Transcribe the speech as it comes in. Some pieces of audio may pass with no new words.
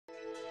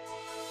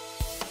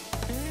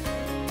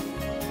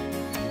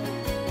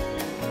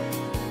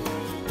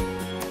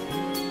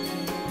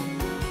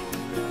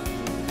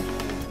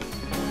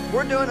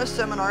We're doing a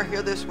seminar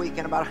here this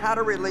weekend about how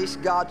to release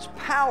God's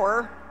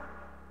power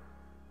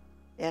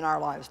in our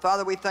lives.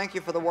 Father, we thank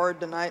you for the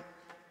word tonight.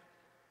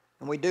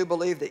 And we do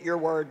believe that your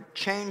word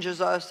changes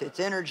us.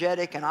 It's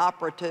energetic and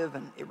operative,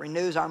 and it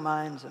renews our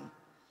minds and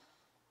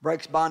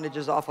breaks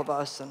bondages off of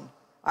us. And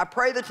I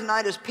pray that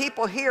tonight as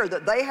people hear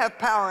that they have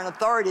power and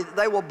authority, that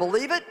they will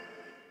believe it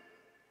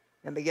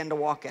and begin to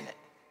walk in it.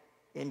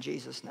 In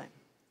Jesus' name.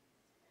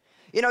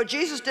 You know,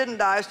 Jesus didn't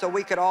die so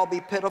we could all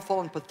be pitiful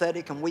and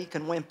pathetic and weak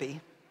and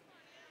wimpy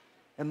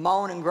and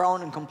moan and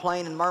groan and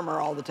complain and murmur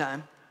all the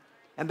time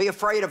and be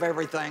afraid of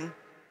everything.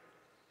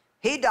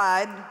 He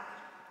died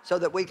so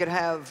that we could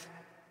have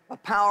a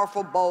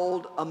powerful,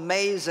 bold,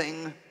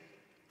 amazing,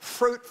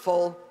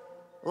 fruitful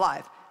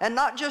life. And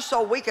not just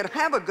so we could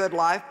have a good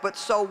life, but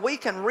so we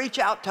can reach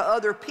out to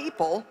other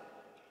people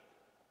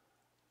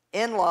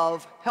in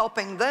love,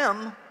 helping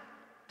them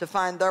to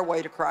find their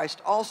way to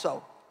Christ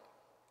also.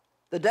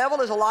 The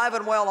devil is alive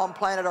and well on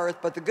planet Earth,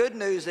 but the good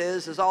news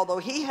is although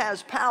he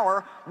has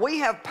power, we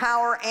have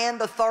power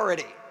and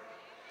authority.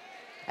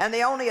 And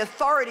the only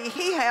authority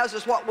he has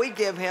is what we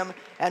give him,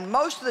 and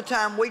most of the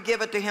time we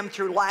give it to him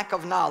through lack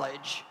of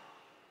knowledge,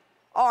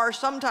 or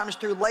sometimes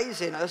through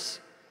laziness,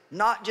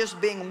 not just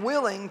being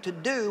willing to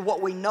do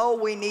what we know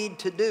we need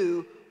to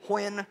do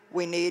when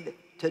we need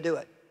to do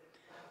it.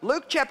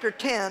 Luke chapter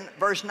 10,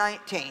 verse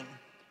 19,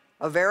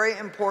 a very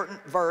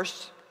important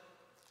verse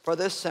for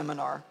this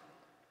seminar,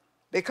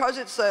 because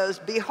it says,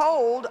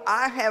 "Behold,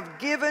 I have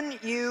given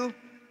you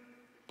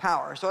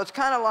power." So it's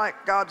kind of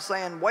like God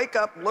saying, wake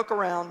up, look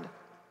around,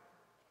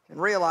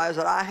 and realize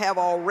that I have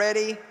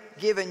already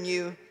given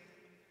you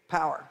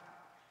power.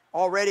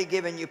 Already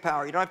given you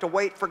power. You don't have to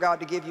wait for God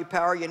to give you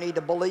power. You need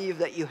to believe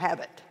that you have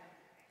it.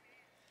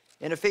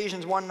 In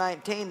Ephesians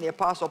 1:19, the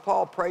Apostle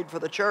Paul prayed for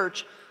the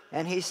church,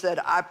 and he said,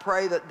 I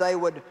pray that they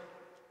would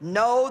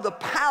know the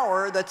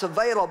power that's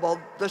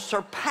available, the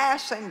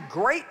surpassing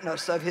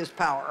greatness of his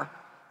power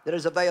that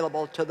is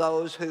available to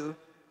those who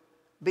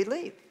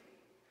believe.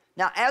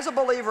 Now, as a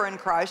believer in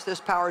Christ,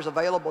 this power is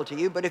available to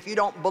you, but if you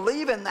don't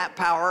believe in that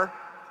power,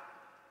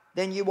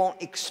 then you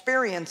won't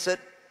experience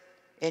it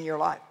in your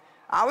life.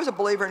 I was a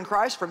believer in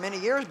Christ for many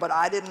years, but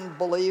I didn't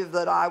believe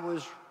that I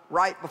was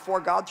right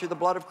before God through the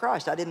blood of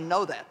Christ. I didn't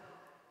know that.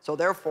 So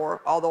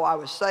therefore, although I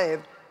was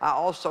saved, I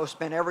also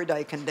spent every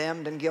day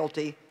condemned and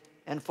guilty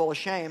and full of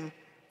shame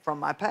from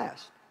my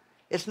past.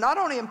 It's not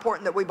only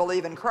important that we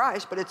believe in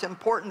Christ, but it's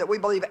important that we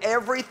believe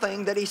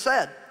everything that he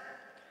said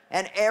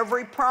and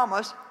every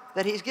promise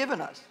that he's given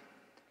us.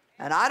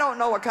 And I don't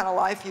know what kind of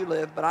life you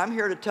live, but I'm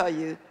here to tell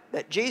you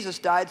that Jesus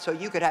died so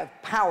you could have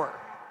power.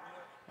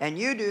 And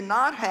you do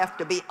not have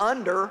to be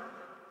under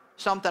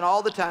something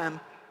all the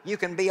time. You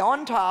can be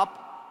on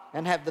top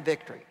and have the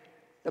victory.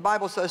 The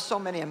Bible says so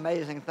many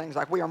amazing things,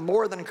 like we are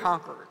more than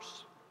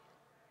conquerors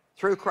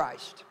through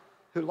Christ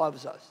who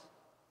loves us.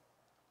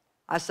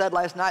 I said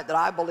last night that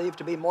I believe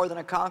to be more than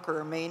a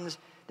conqueror means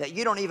that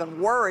you don't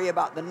even worry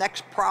about the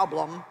next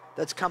problem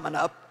that's coming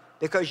up,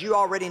 because you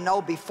already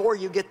know before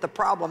you get the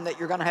problem that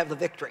you're going to have the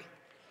victory.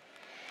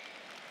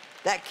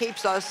 That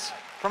keeps us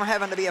from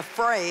having to be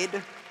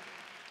afraid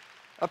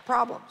of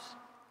problems.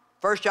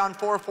 1 John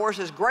 4:4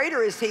 says,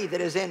 greater is he that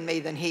is in me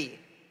than he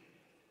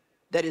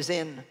that is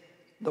in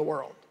the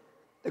world.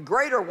 The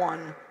greater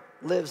one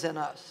lives in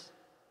us.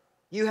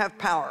 You have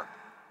power.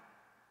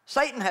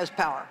 Satan has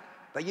power,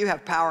 but you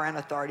have power and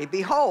authority.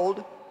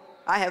 Behold,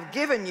 I have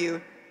given you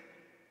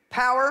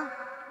power,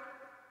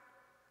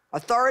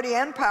 authority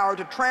and power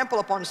to trample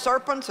upon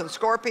serpents and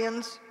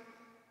scorpions.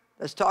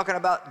 That's talking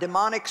about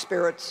demonic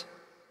spirits,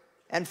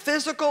 and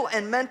physical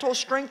and mental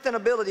strength and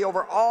ability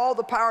over all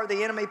the power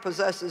the enemy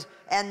possesses,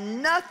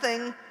 and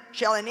nothing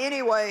shall in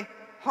any way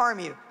harm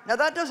you. Now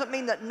that doesn't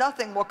mean that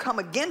nothing will come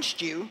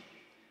against you,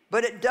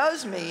 but it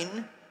does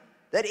mean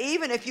that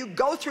even if you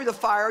go through the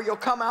fire, you'll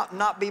come out and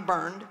not be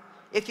burned.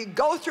 If you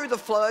go through the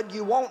flood,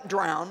 you won't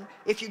drown.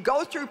 If you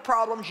go through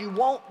problems, you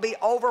won't be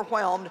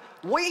overwhelmed.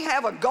 We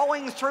have a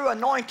going through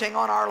anointing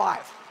on our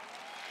life.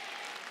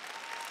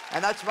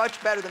 And that's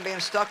much better than being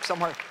stuck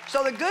somewhere.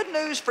 So the good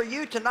news for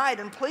you tonight,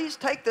 and please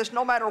take this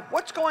no matter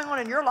what's going on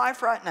in your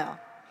life right now,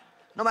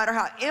 no matter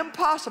how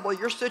impossible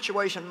your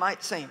situation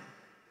might seem,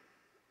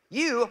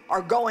 you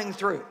are going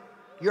through.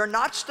 You're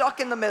not stuck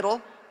in the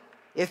middle.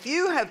 If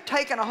you have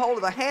taken a hold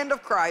of the hand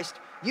of Christ,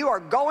 you are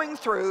going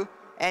through,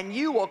 and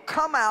you will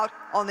come out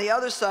on the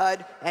other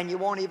side, and you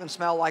won't even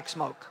smell like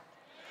smoke.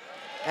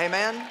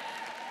 Amen?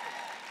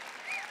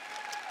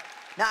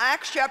 Now,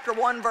 Acts chapter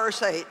 1,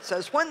 verse 8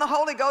 says, when the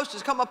Holy Ghost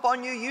has come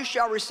upon you, you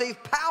shall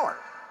receive power.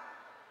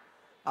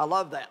 I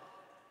love that.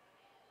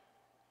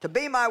 To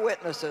be my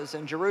witnesses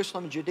in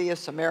Jerusalem, Judea,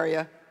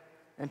 Samaria,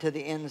 and to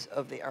the ends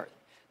of the earth.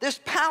 This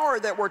power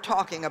that we're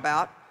talking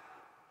about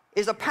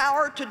is a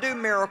power to do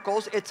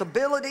miracles. It's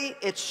ability,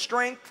 it's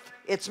strength,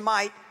 it's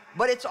might,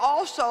 but it's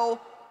also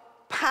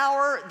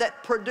power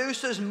that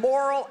produces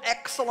moral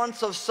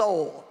excellence of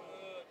soul.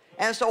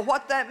 And so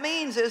what that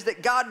means is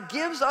that God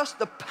gives us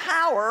the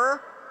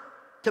power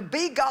to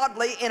be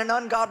godly in an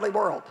ungodly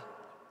world.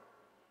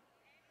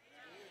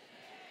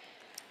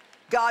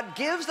 God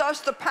gives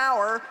us the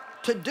power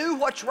to do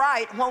what's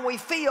right when we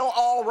feel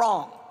all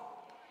wrong.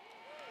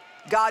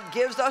 God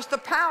gives us the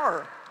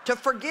power to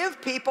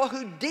forgive people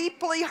who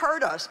deeply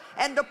hurt us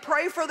and to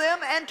pray for them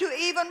and to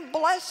even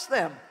bless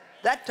them.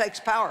 That takes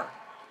power.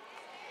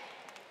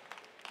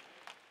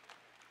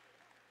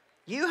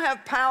 You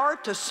have power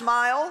to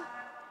smile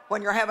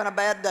when you're having a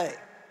bad day.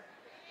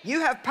 You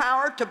have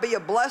power to be a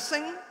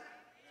blessing.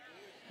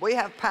 We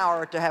have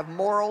power to have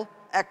moral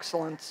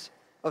excellence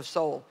of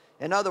soul.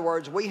 In other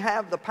words, we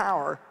have the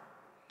power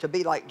to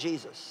be like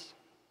Jesus.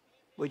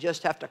 We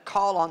just have to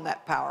call on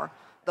that power.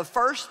 The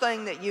first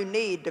thing that you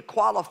need to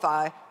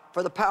qualify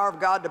for the power of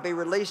God to be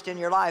released in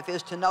your life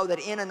is to know that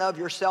in and of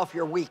yourself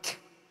you're weak.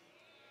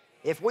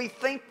 If we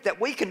think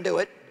that we can do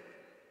it,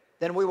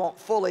 then we won't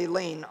fully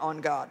lean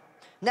on God.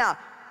 Now,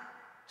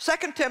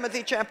 2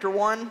 Timothy chapter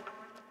 1,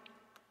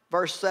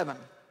 verse 7.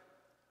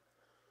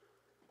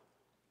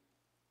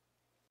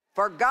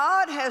 For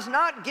God has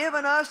not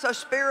given us a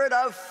spirit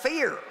of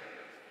fear.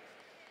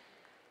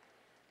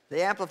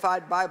 The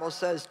Amplified Bible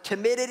says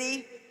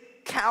timidity,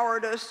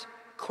 cowardice,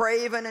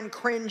 craven and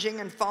cringing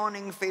and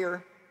fawning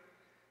fear.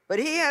 But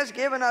He has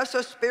given us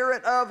a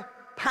spirit of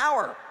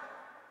power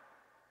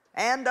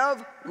and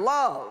of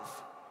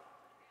love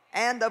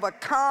and of a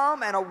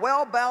calm and a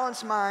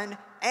well-balanced mind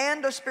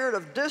and a spirit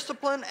of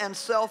discipline and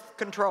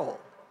self-control.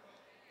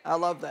 I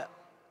love that.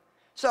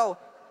 So,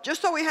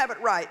 just so we have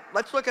it right,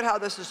 let's look at how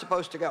this is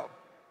supposed to go.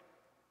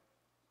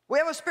 We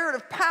have a spirit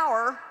of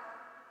power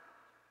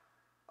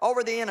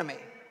over the enemy.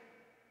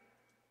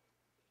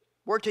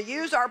 We're to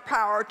use our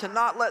power to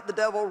not let the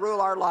devil rule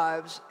our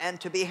lives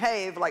and to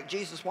behave like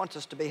Jesus wants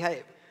us to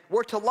behave.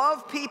 We're to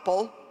love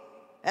people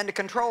and to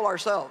control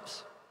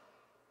ourselves.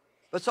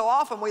 But so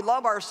often we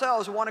love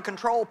ourselves and want to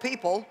control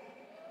people.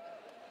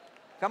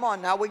 Come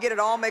on now, we get it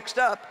all mixed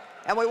up,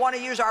 and we want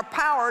to use our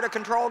power to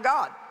control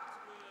God.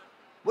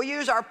 We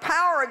use our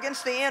power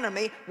against the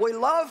enemy, we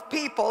love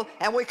people,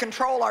 and we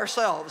control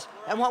ourselves.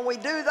 And when we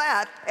do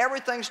that,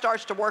 everything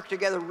starts to work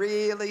together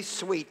really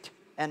sweet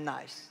and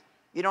nice.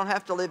 You don't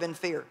have to live in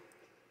fear.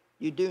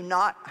 You do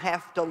not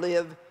have to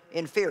live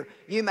in fear.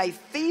 You may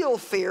feel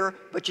fear,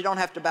 but you don't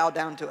have to bow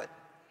down to it.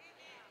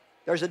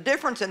 There's a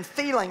difference in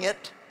feeling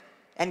it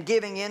and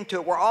giving into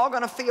it. We're all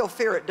going to feel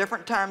fear at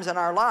different times in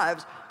our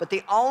lives, but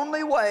the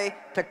only way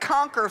to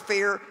conquer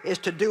fear is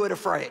to do it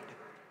afraid.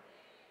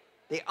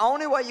 The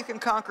only way you can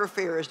conquer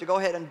fear is to go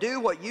ahead and do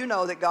what you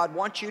know that God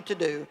wants you to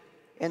do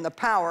in the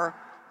power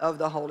of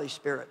the Holy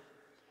Spirit.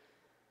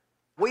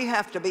 We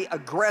have to be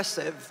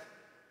aggressive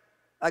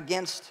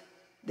against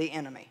the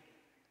enemy.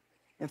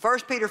 In 1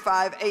 Peter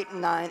 5, 8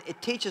 and 9,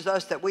 it teaches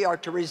us that we are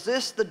to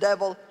resist the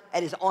devil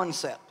at his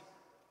onset.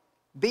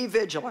 Be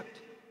vigilant.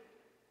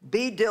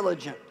 Be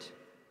diligent.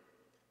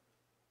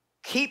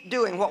 Keep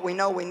doing what we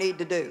know we need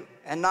to do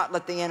and not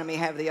let the enemy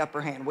have the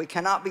upper hand. We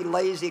cannot be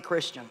lazy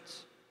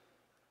Christians.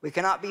 We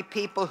cannot be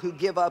people who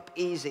give up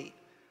easy.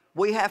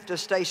 We have to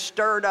stay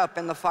stirred up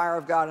in the fire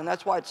of God, and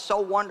that's why it's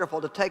so wonderful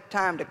to take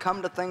time to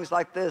come to things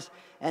like this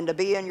and to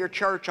be in your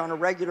church on a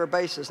regular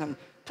basis and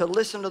to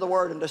listen to the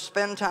Word and to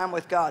spend time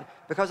with God.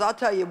 Because I'll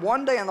tell you,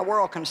 one day in the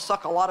world can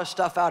suck a lot of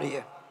stuff out of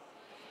you.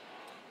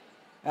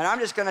 And I'm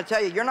just going to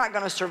tell you, you're not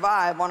going to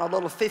survive on a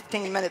little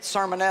 15-minute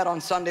sermonette on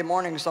Sunday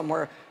morning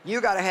somewhere.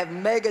 You got to have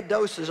mega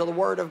doses of the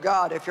Word of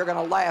God if you're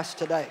going to last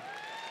today.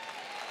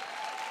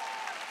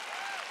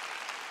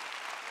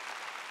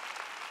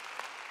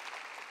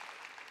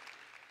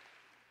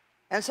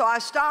 And so I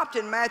stopped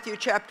in Matthew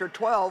chapter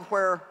 12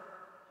 where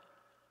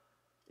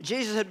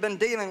Jesus had been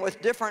dealing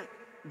with different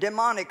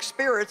demonic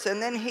spirits, and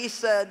then he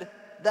said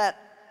that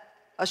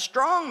a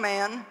strong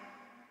man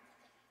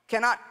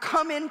cannot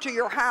come into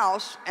your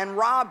house and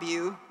rob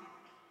you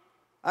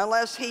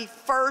unless he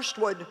first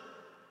would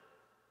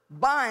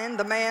bind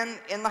the man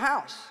in the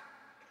house.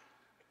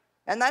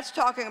 And that's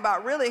talking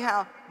about really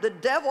how the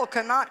devil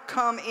cannot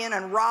come in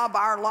and rob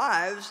our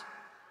lives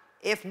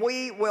if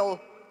we will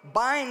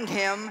bind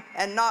him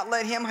and not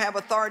let him have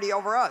authority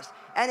over us.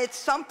 And it's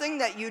something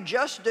that you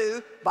just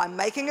do by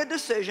making a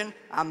decision.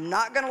 I'm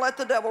not going to let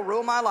the devil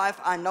rule my life.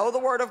 I know the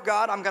Word of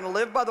God. I'm going to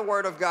live by the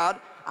Word of God.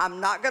 I'm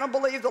not going to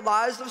believe the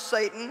lies of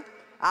Satan.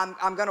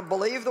 I'm going to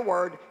believe the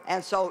Word.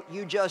 And so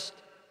you just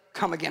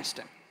come against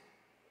him.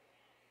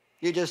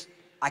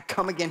 I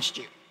come against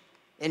you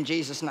in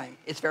Jesus' name.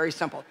 It's very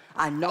simple.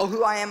 I know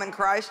who I am in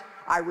Christ.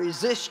 I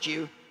resist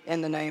you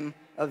in the name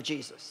of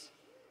Jesus.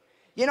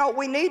 You know,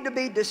 we need to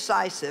be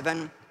decisive,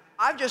 and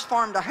I've just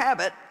formed a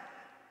habit.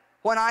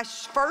 When I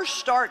first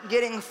start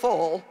getting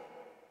full,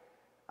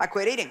 I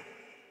quit eating.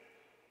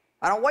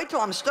 I don't wait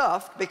till I'm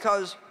stuffed,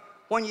 because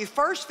when you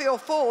first feel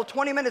full,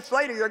 20 minutes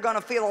later, you're going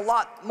to feel a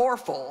lot more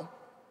full.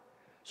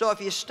 So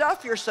if you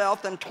stuff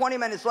yourself, then 20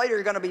 minutes later,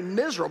 you're going to be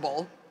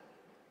miserable,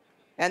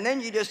 and then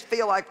you just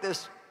feel like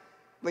this,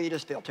 well, you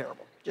just feel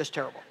terrible, just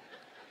terrible.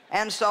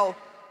 And so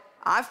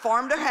I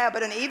formed a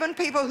habit, and even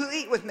people who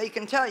eat with me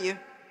can tell you,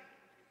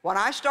 when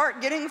I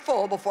start getting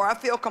full, before I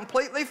feel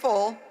completely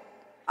full,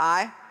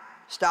 I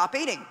stop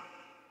eating.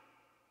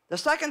 The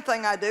second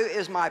thing I do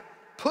is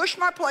push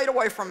my plate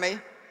away from me,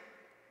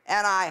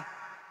 and I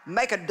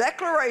make a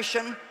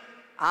declaration,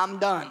 I'm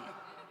done.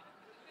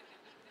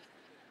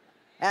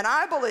 And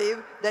I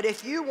believe that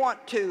if you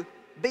want to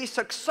be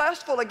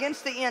successful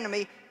against the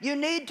enemy, you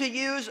need to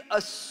use a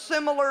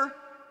similar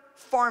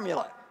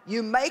formula.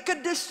 You make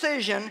a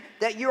decision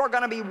that you are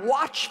going to be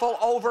watchful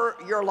over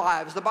your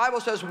lives. The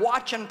Bible says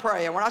watch and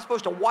pray, and we're not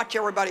supposed to watch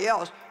everybody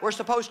else. We're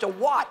supposed to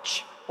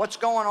watch what's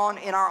going on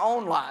in our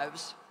own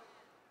lives.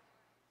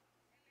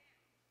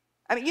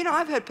 I mean, you know,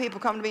 I've had people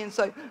come to me and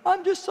say,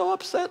 I'm just so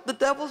upset the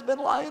devil's been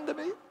lying to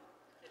me.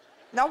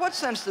 Now, what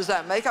sense does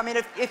that make? I mean,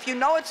 if you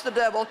know it's the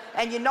devil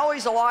and you know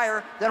he's a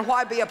liar, then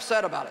why be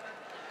upset about it?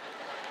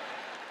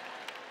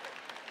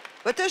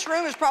 But this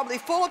room is probably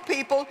full of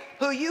people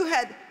who you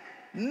had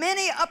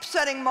many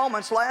upsetting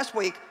moments last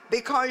week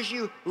because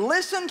you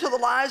listened to the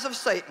lies of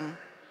Satan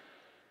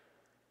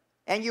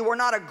and you were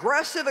not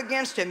aggressive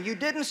against him. You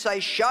didn't say,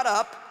 shut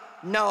up,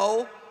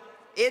 no,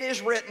 it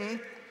is written.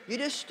 You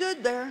just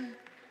stood there.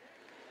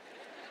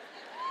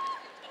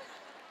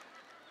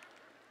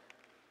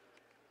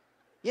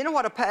 You know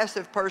what a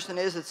passive person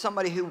is? It's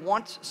somebody who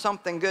wants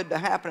something good to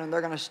happen and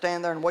they're going to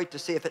stand there and wait to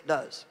see if it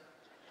does.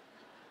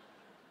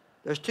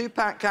 There's two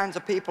kinds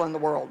of people in the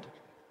world.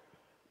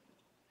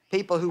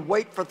 People who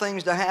wait for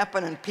things to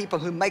happen and people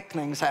who make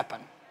things happen.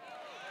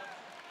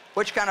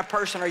 Which kind of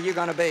person are you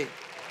going to be?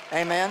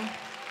 Amen?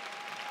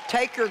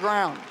 Take your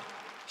ground.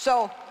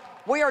 So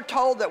we are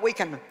told that we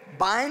can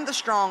bind the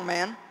strong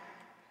man.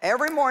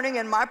 Every morning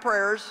in my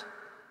prayers,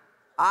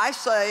 I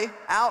say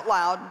out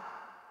loud,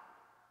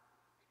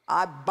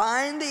 I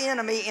bind the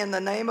enemy in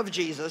the name of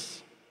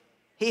Jesus.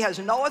 He has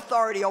no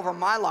authority over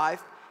my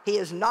life. He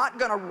is not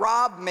going to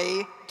rob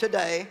me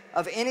today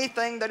of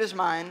anything that is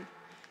mine.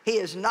 He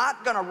is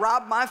not going to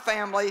rob my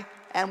family,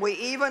 and we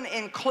even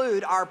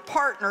include our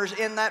partners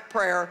in that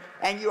prayer,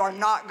 and you are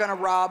not going to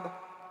rob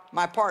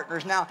my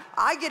partners. Now,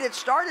 I get it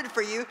started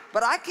for you,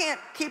 but I can't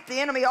keep the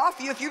enemy off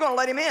you if you're going to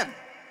let him in.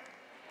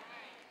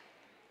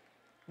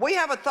 We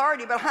have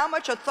authority, but how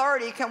much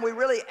authority can we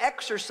really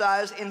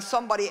exercise in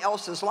somebody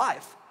else's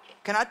life?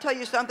 Can I tell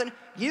you something?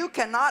 You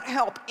cannot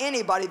help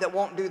anybody that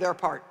won't do their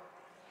part.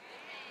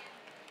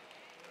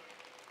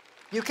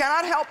 You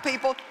cannot help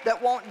people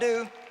that won't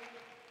do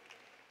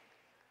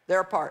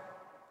their part.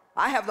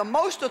 I have the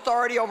most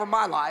authority over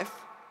my life.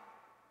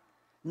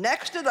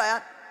 Next to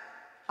that,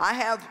 I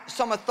have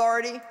some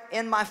authority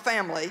in my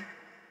family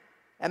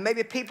and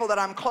maybe people that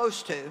I'm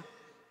close to.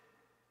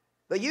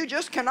 But you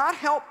just cannot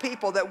help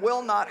people that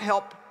will not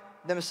help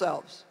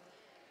themselves.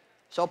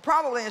 So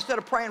probably instead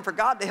of praying for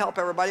God to help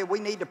everybody, we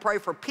need to pray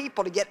for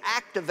people to get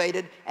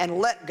activated and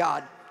let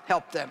God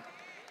help them.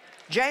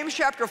 James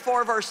chapter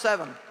 4, verse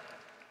 7.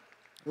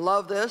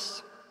 Love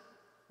this.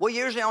 We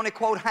usually only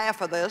quote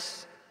half of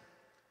this.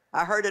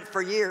 I heard it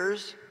for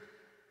years.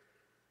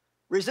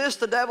 Resist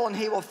the devil and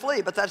he will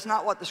flee, but that's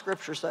not what the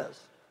scripture says.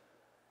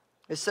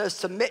 It says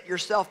submit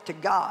yourself to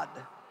God.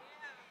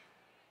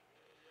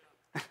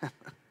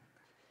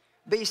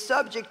 Be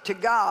subject to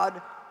God,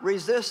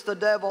 resist the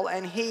devil,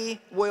 and he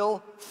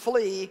will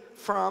flee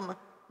from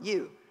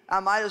you. I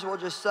might as well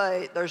just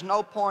say there's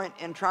no point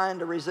in trying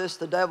to resist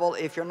the devil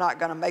if you're not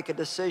going to make a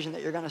decision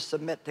that you're going to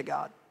submit to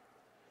God.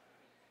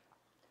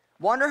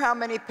 Wonder how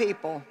many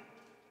people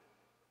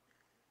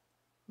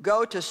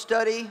go to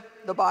study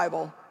the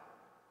Bible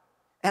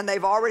and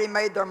they've already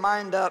made their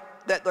mind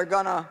up that they're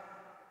going to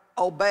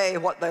obey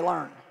what they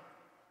learn.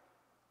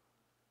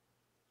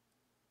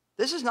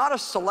 This is not a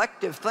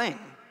selective thing.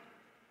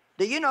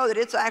 Do you know that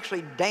it's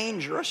actually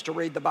dangerous to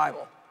read the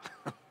Bible?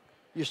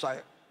 You say,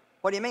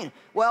 what do you mean?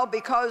 Well,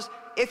 because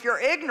if you're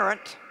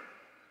ignorant,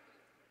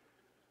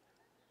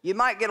 you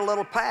might get a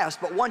little past,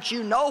 but once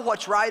you know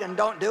what's right and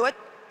don't do it,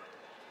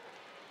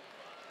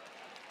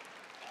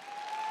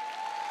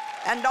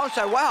 and don't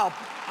say, well,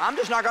 I'm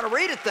just not going to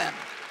read it then.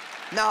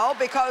 No,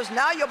 because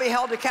now you'll be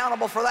held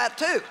accountable for that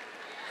too.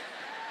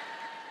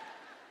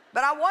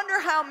 But I wonder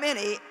how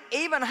many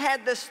even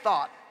had this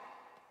thought.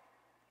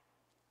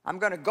 I'm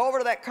going to go over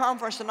to that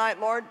conference tonight,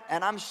 Lord,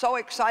 and I'm so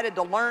excited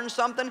to learn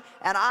something,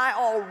 and I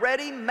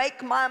already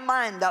make my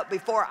mind up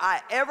before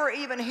I ever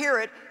even hear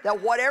it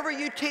that whatever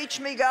you teach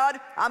me, God,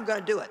 I'm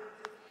going to do it.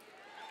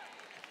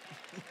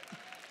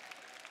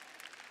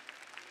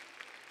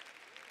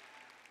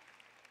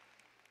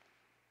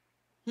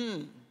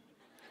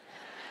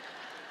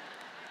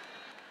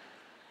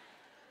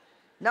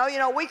 No, you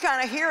know, we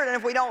kind of hear it, and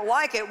if we don't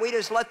like it, we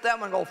just let that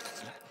one go.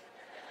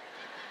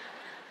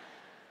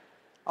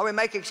 Or we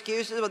make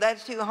excuses, well,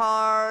 that's too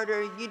hard,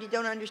 or you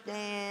don't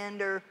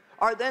understand, or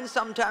then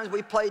sometimes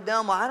we play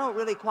dumb, well, I don't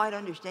really quite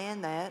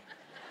understand that.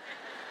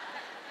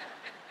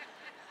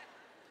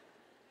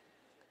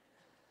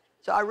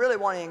 So I really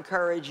want to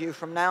encourage you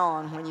from now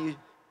on when you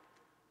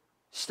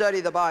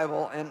study the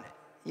Bible, and,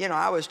 you know,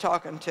 I was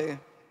talking to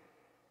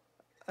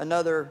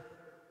another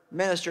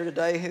minister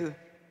today who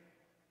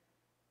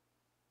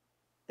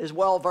is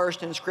well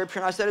versed in Scripture,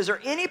 and I said, is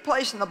there any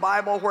place in the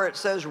Bible where it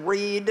says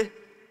read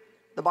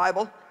the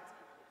Bible?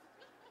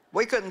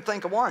 We couldn't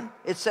think of one.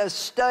 It says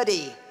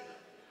study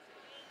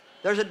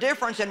There's a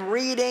difference in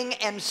reading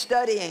and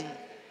studying.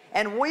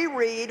 And we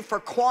read for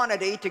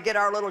quantity to get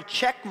our little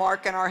check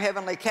mark in our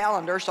heavenly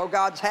calendar so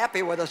God's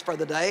happy with us for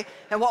the day.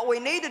 And what we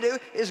need to do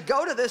is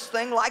go to this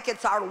thing like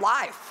it's our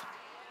life.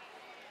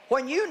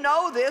 When you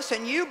know this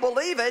and you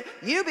believe it,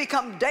 you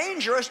become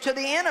dangerous to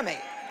the enemy.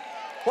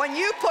 When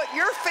you put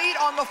your feet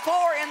on the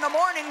floor in the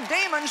morning,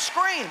 demons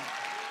scream.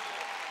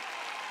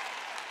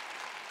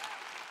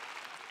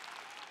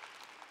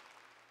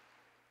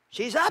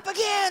 She's up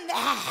again.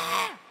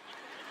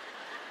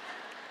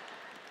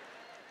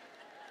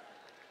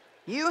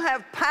 You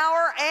have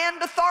power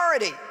and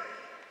authority.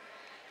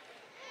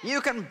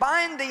 You can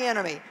bind the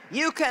enemy.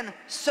 You can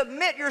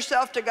submit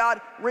yourself to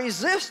God,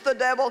 resist the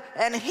devil,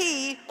 and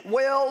he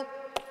will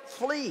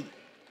flee.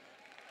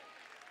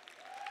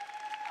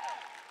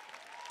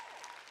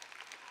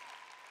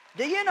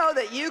 Do you know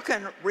that you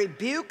can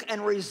rebuke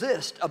and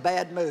resist a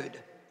bad mood?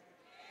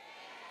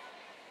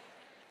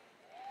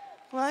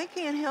 Well, I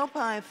can't help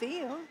how I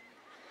feel.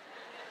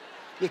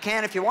 You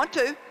can if you want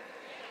to.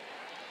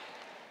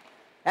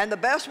 And the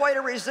best way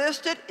to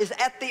resist it is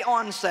at the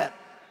onset.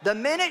 The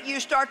minute you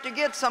start to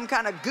get some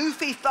kind of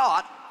goofy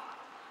thought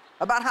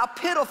about how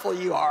pitiful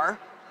you are,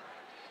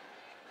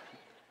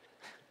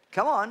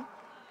 come on.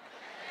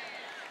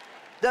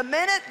 The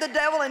minute the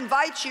devil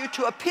invites you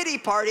to a pity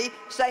party,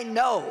 say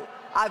no.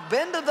 I've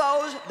been to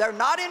those, they're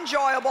not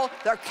enjoyable,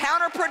 they're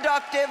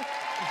counterproductive.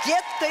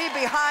 Get thee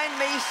behind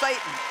me,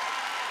 Satan.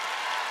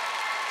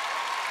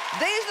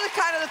 These are the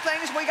kind of the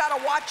things we got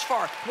to watch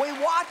for. We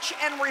watch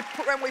and we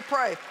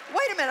pray.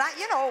 Wait a minute,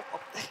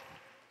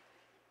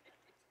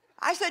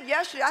 I said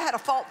yesterday I had a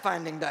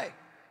fault-finding day.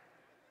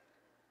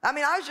 I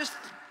mean, I was just,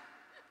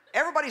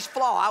 everybody's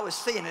flaw, I was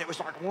seeing it. It was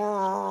like,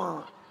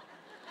 whoa.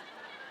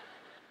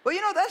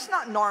 Well, that's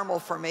not normal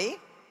for me.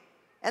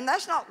 And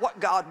that's not what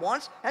God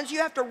wants. And so you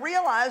have to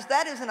realize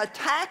that is an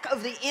attack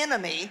of the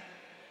enemy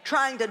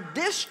trying to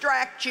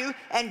distract you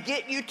and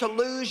get you to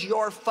lose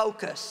your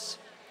focus.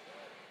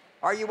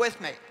 Are you with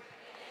me?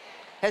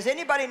 Has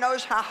anybody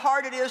knows how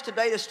hard it is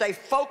today to stay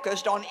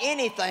focused on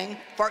anything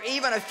for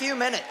even a few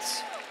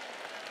minutes?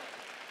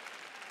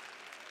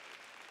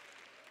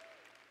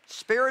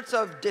 Spirits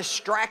of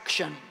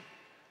distraction.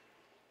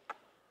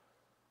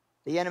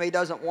 The enemy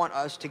doesn't want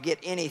us to get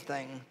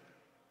anything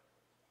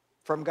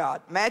from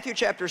God. Matthew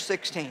chapter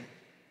 16.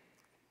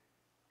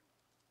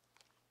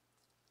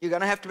 You're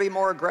going to have to be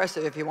more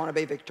aggressive if you want to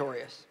be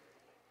victorious.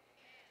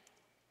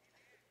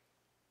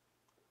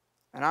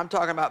 And I'm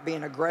talking about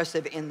being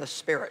aggressive in the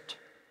spirit.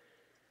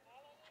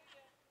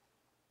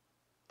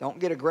 Don't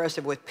get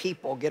aggressive with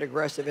people, get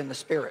aggressive in the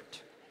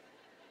spirit.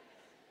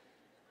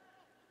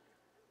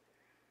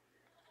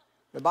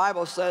 The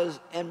Bible says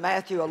in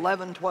Matthew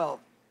 11:12,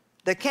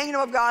 the kingdom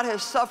of God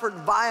has suffered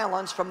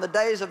violence from the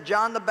days of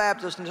John the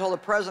Baptist until the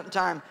present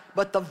time,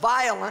 but the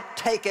violent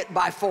take it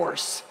by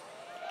force.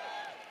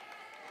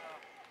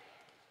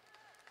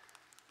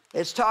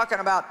 It's talking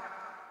about,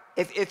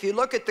 if you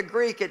look at the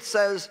Greek, it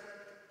says,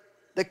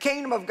 the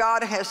kingdom of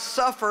God has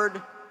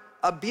suffered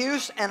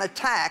abuse and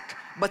attack,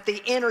 but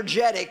the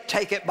energetic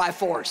take it by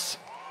force.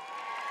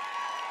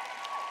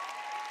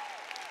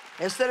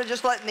 Instead of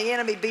just letting the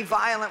enemy be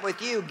violent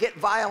with you, get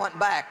violent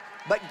back.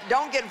 But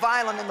don't get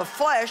violent in the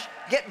flesh,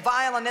 get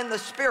violent in the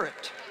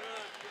spirit.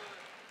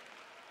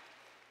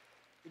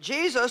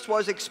 Jesus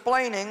was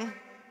explaining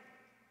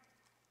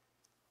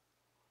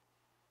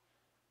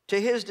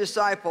to his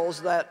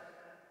disciples that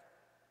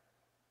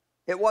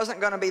it wasn't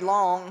going to be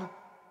long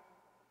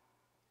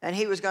and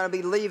he was going to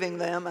be leaving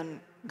them and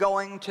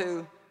going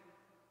to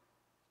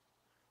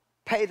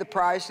pay the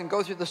price and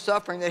go through the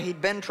suffering that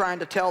he'd been trying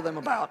to tell them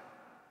about.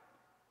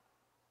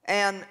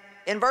 And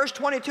in verse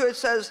 22 it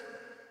says,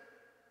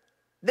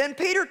 then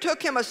Peter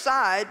took him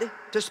aside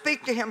to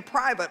speak to him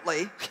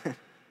privately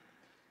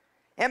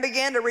and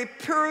began to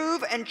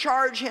reprove and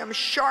charge him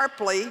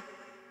sharply,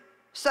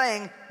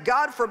 saying,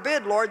 God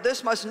forbid, Lord,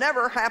 this must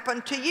never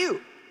happen to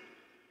you.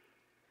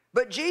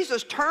 But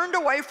Jesus turned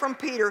away from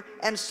Peter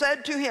and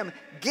said to him,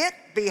 get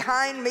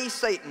behind me,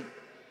 Satan.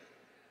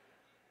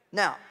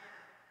 Now,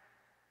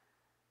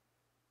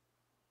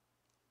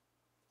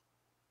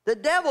 the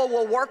devil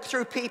will work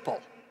through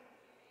people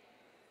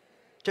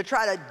to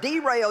try to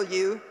derail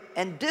you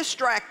and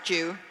distract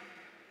you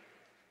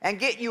and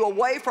get you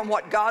away from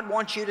what God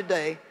wants you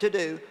today to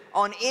do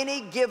on any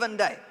given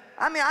day.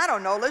 I mean, I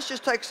don't know, let's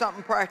just take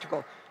something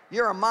practical.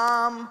 You're a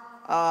mom,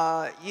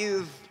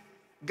 you've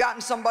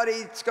gotten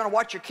somebody that's going to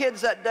watch your kids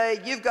that day,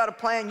 you've got a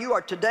plan,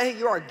 today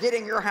you are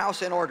getting your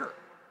house in order.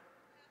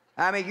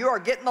 I mean, you are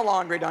getting the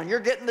laundry done, you're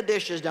getting the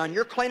dishes done,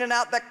 you're cleaning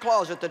out that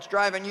closet that's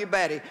driving you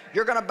batty,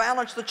 you're going to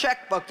balance the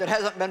checkbook that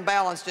hasn't been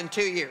balanced in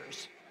 2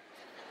 years.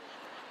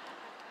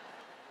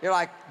 You're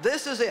like,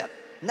 this is it.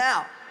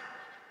 Now,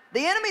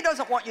 the enemy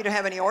doesn't want you to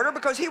have any order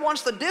because he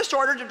wants the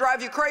disorder to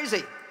drive you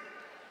crazy.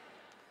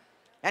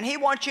 And he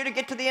wants you to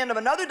get to the end of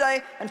another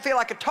day and feel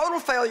like a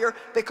total failure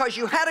because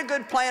you had a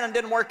good plan and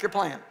didn't work your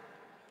plan.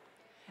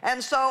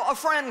 And so a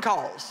friend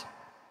calls.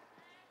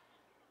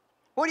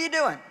 What are you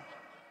doing?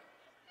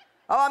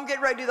 Oh, I'm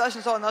getting ready to do this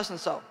and so and this and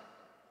so.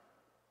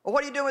 Well,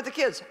 what are you doing with the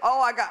kids?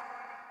 Oh,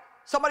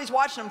 somebody's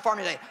watching them for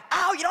me today.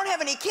 Oh, you don't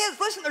have any kids?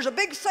 Listen, there's a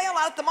big sale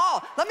out at the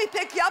mall. Let me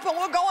pick you up and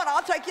we'll go and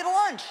I'll take you to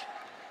lunch.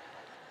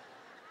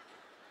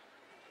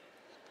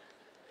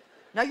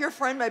 Now, your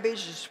friend may be as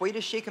sweet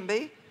as she can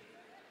be.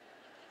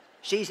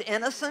 She's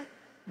innocent,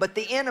 but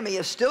the enemy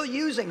is still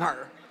using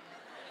her.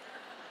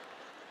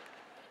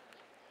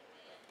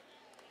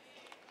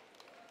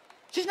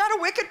 She's not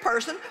a wicked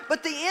person,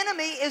 but the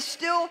enemy is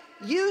still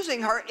using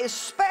her,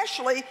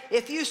 especially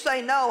if you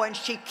say no and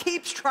she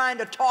keeps trying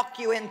to talk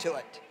you into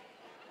it.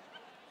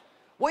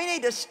 We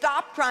need to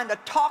stop trying to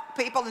talk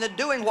people into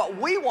doing what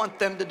we want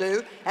them to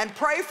do and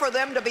pray for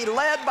them to be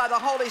led by the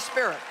Holy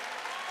Spirit.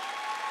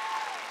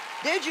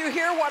 Did you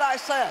hear what I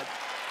said?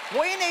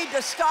 We need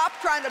to stop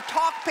trying to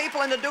talk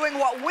people into doing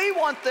what we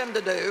want them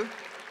to do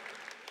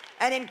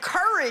and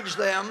encourage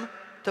them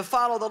to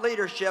follow the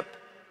leadership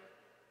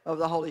of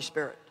the Holy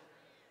Spirit.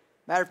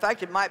 Matter of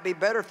fact, it might be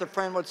better if the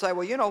friend would say,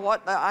 well, you know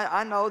what,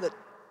 I know that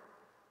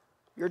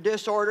your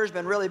disorder's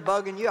been really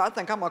bugging you. I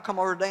think I'm going to come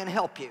over today and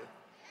help you.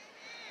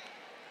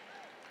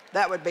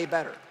 That would be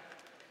better.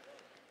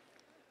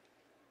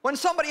 When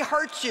somebody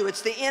hurts you,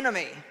 it's the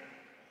enemy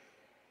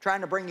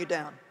trying to bring you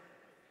down.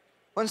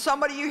 When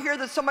you hear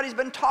that somebody's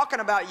been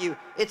talking about you,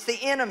 it's the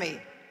enemy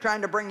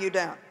trying to bring you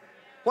down.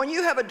 When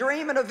you have a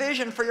dream and a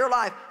vision for your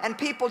life and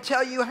people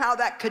tell you how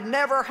that could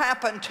never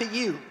happen to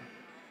you,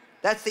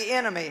 that's the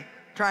enemy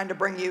trying to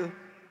bring you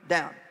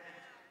down.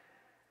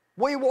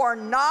 We war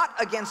not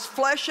against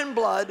flesh and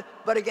blood,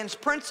 but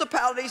against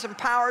principalities and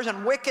powers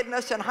and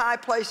wickedness in high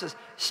places.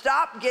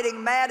 Stop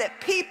getting mad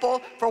at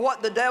people for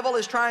what the devil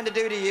is trying to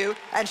do to you,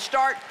 and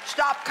stop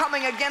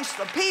coming against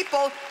the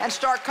people and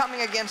start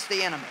coming against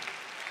the enemy.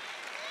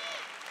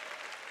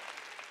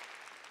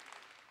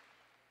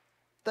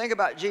 Think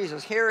about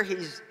Jesus.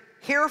 He's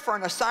here for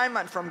an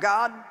assignment from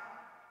God.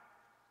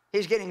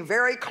 He's getting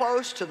very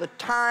close to the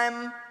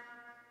time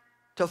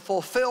to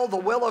fulfill the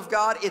will of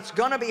God. It's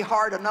going to be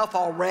hard enough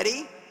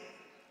already.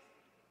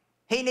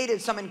 He needed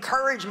some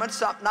encouragement,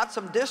 not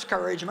some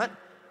discouragement.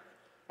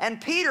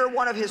 And Peter,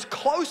 one of his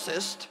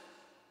closest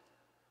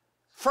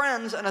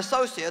friends and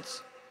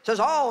associates, says,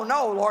 oh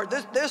no, Lord,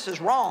 this is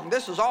wrong.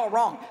 This is all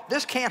wrong.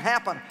 This can't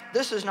happen.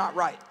 This is not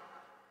right.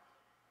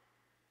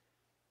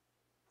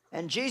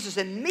 And Jesus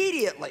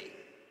immediately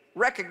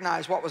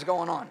recognized what was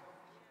going on.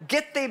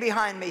 Get thee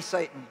behind me,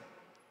 Satan.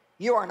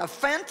 You are an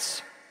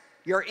offense.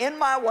 You're in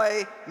my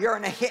way. You're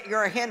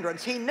a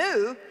hindrance. He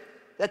knew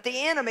that the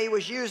enemy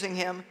was using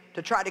him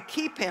to try to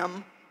keep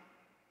him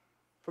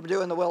from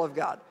doing the will of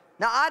God.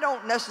 Now, I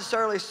don't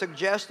necessarily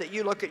suggest that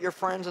you look at your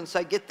friends and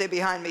say, get thee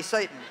behind me,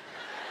 Satan.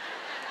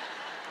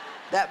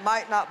 That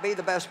might not be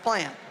the best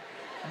plan.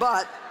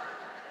 But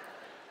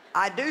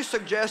I do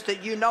suggest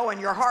that you know in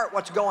your heart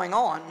what's going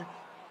on,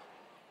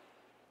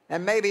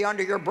 and maybe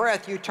under your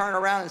breath you turn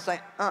around and say,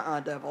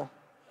 devil,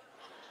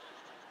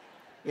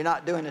 you're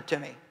not doing it to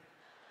me.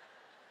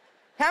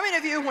 How many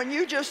of you, when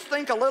you just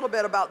think a little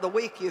bit about the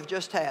week you've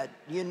just had,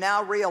 you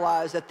now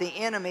realize that the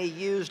enemy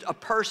used a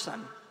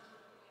person?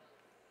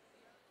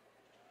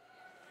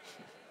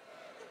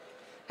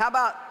 How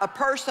about a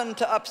person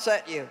to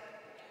upset you?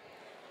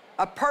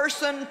 A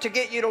person to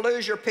get you to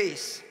lose your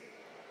peace?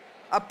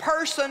 A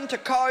person to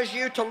cause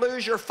you to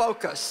lose your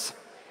focus?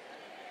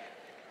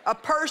 A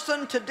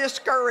person to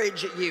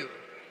discourage you?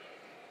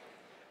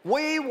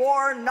 We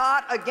war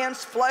not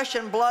against flesh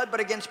and blood,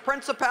 but against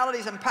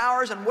principalities and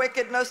powers and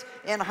wickedness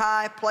in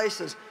high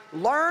places.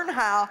 Learn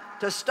how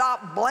to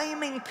stop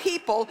blaming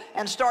people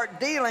and start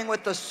dealing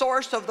with the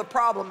source of the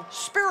problem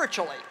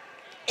spiritually.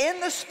 In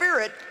the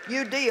Spirit,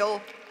 you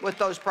deal with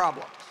those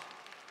problems.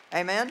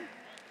 Amen?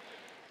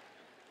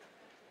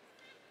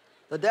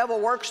 The devil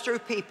works through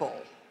people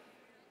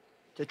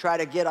to try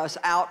to get us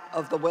out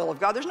of the will of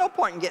God. There's no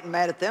point in getting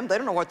mad at them. They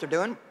don't know what they're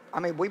doing. I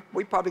mean,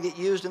 we probably get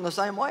used in the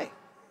same way.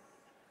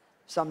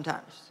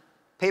 Sometimes.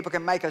 People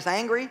can make us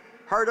angry,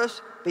 hurt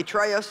us,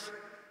 betray us,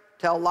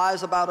 tell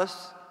lies about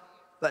us.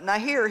 But now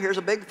here's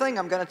a big thing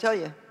I'm going to tell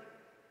you.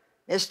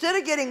 Instead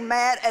of getting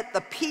mad at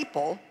the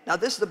people, now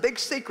this is a big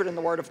secret in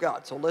the Word of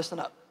God, so listen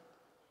up.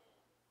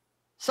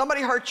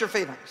 Somebody hurts your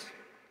feelings.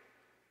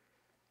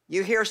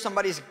 You hear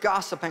somebody's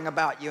gossiping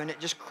about you and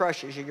it just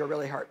crushes you. You're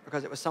really hurt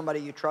because it was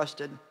somebody you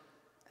trusted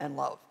and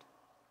loved.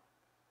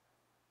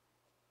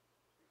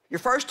 Your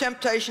first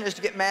temptation is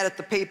to get mad at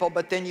the people,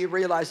 but then you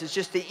realize it's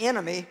just the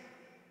enemy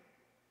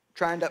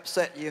trying to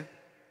upset you.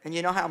 And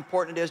you know how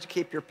important it is to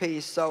keep your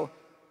peace. So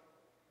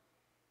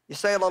you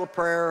say a little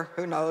prayer.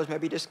 Who knows?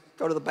 Maybe you just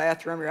go to the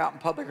bathroom. You're out in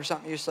public or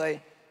something. You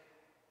say,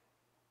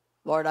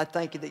 Lord, I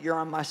thank you that you're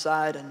on my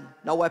side and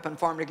no weapon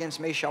formed against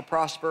me shall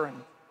prosper.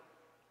 And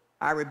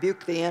I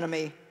rebuke the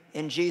enemy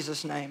in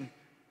Jesus' name.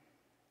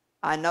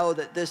 I know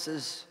that this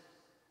is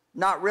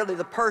not really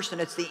the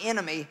person. It's the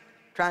enemy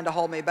trying to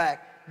hold me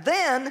back.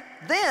 Then,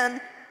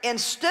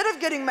 instead of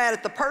getting mad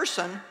at the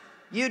person,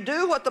 You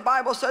do what the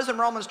Bible says in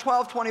Romans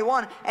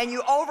 12:21, and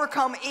you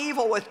overcome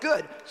evil with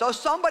good. So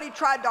somebody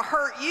tried to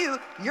hurt you,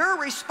 your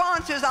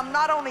response is, I'm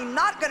not only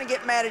not going to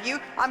get mad at you,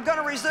 I'm going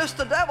to resist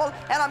the devil,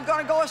 and I'm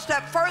going to go a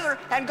step further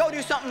and go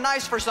do something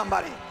nice for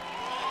somebody.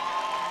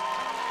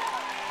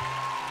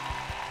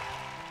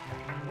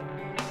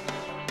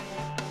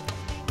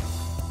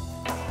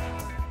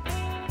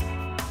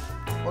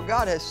 Well,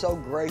 God has so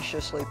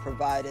graciously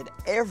provided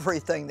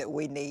everything that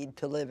we need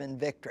to live in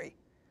victory.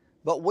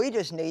 But we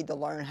just need to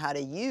learn how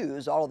to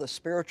use all of the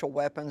spiritual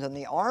weapons and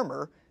the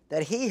armor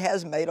that He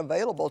has made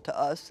available to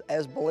us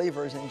as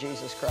believers in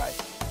Jesus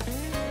Christ.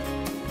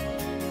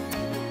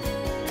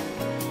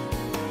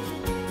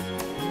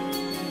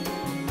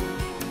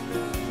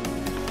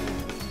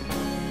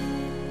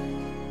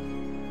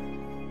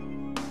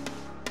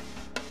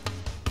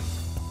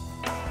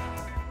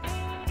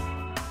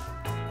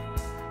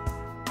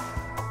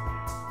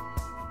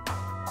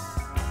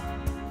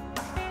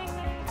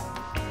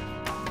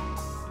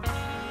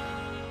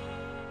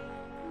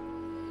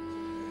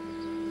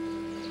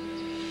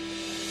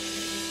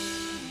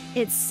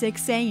 It's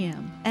 6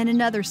 a.m. and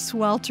another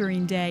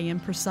sweltering day in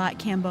Prasat,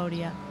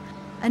 Cambodia.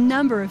 A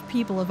number of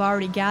people have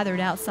already gathered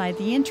outside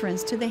the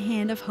entrance to the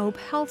Hand of Hope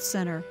Health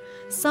Center,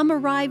 some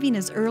arriving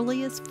as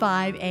early as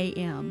 5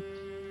 a.m.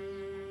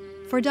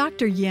 For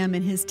Dr. Yim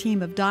and his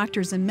team of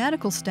doctors and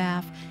medical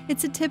staff,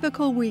 it's a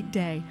typical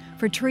weekday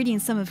for treating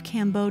some of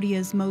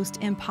Cambodia's most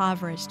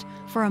impoverished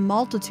for a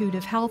multitude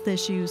of health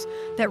issues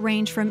that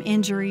range from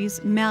injuries,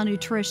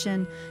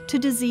 malnutrition, to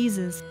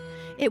diseases.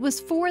 It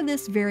was for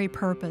this very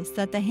purpose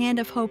that the Hand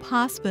of Hope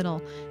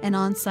Hospital and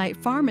on-site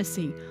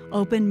pharmacy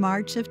opened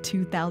March of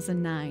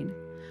 2009.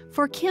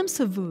 For Kim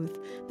Savuth,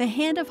 the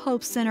Hand of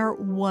Hope Center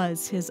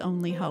was his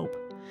only hope.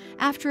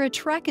 After a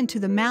trek into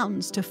the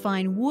mountains to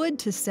find wood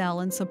to sell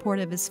in support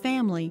of his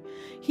family,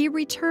 he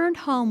returned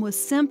home with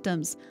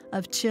symptoms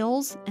of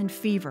chills and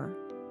fever.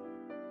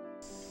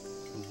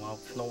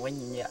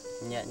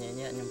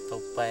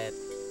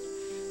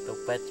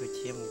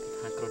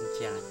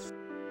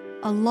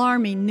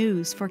 Alarming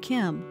news for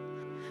Kim.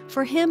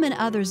 For him and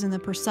others in the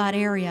Prasat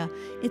area,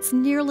 it's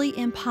nearly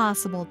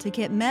impossible to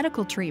get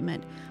medical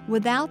treatment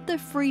without the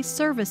free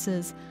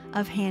services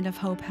of Hand of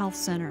Hope Health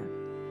Center.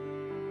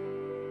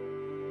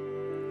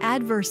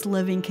 Adverse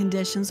living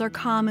conditions are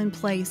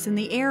commonplace in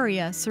the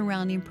area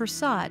surrounding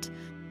Prasat.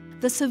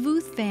 The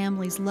Savuth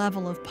family's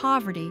level of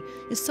poverty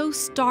is so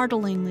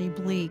startlingly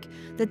bleak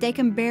that they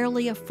can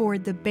barely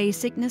afford the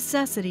basic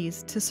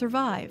necessities to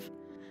survive.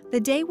 The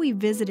day we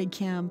visited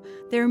Kim,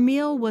 their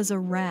meal was a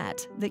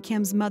rat that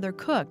Kim's mother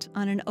cooked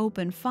on an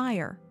open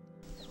fire.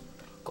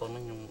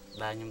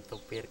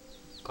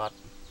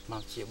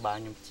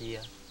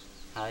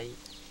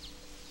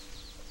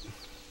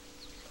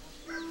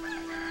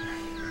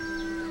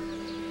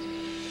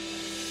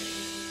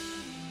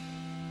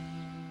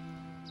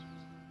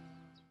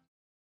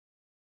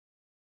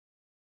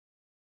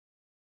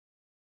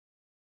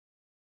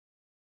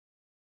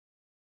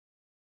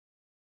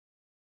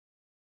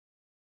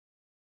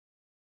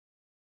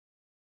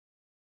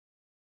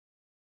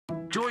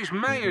 Joyce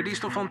Meyer, die is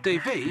toch van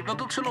tv? Wat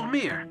doet ze nog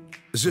meer?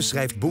 Ze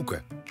schrijft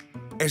boeken.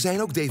 Er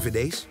zijn ook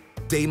dvd's,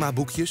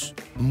 themaboekjes,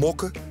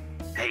 mokken.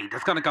 Hé,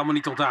 dat kan ik allemaal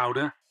niet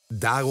onthouden.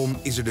 Daarom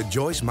is er de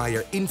Joyce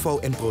Meyer info-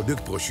 en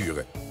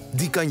productbrochure.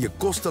 Die kan je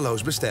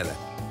kosteloos bestellen.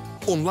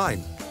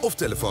 Online of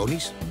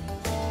telefonisch.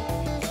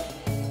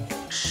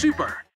 Super!